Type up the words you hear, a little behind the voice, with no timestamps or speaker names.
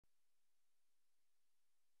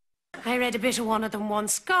I read a bit of one of them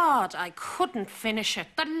once. God, I couldn't finish it.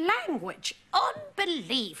 The language,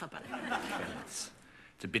 unbelievable.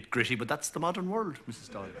 It's a bit gritty, but that's the modern world,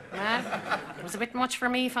 Mrs. Doyle. Well, it was a bit much for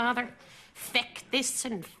me, Father. Feck this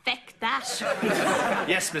and feck that.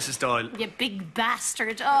 Yes, Mrs. Doyle. You big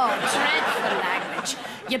bastard. Oh, dreadful language.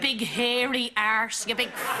 You big hairy arse. You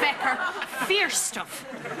big fecker. Fierce stuff.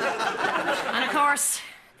 And, of course,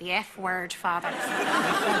 the F word, Father. The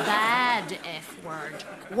bad F word.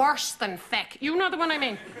 Worse than feck. You know the one I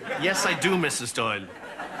mean? Yes, I do, Mrs. Doyle.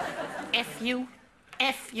 F you.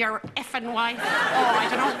 F your effing wife. Oh, I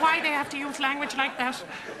don't know why they have to use language like that.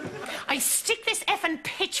 I stick this effing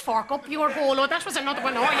pitchfork up your hole. Oh, that was another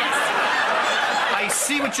one. Oh, yes. I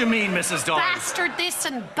see what you mean, Mrs. Doyle. Bastard this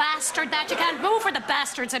and bastard that. You can't move for the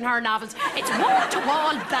bastards in her novels. It's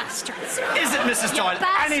wall-to-wall bastards. Is it, Mrs. Doyle? You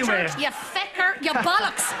bastard, Anyway. you fecker, you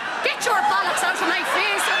bollocks. Get your bollocks out of my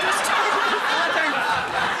face.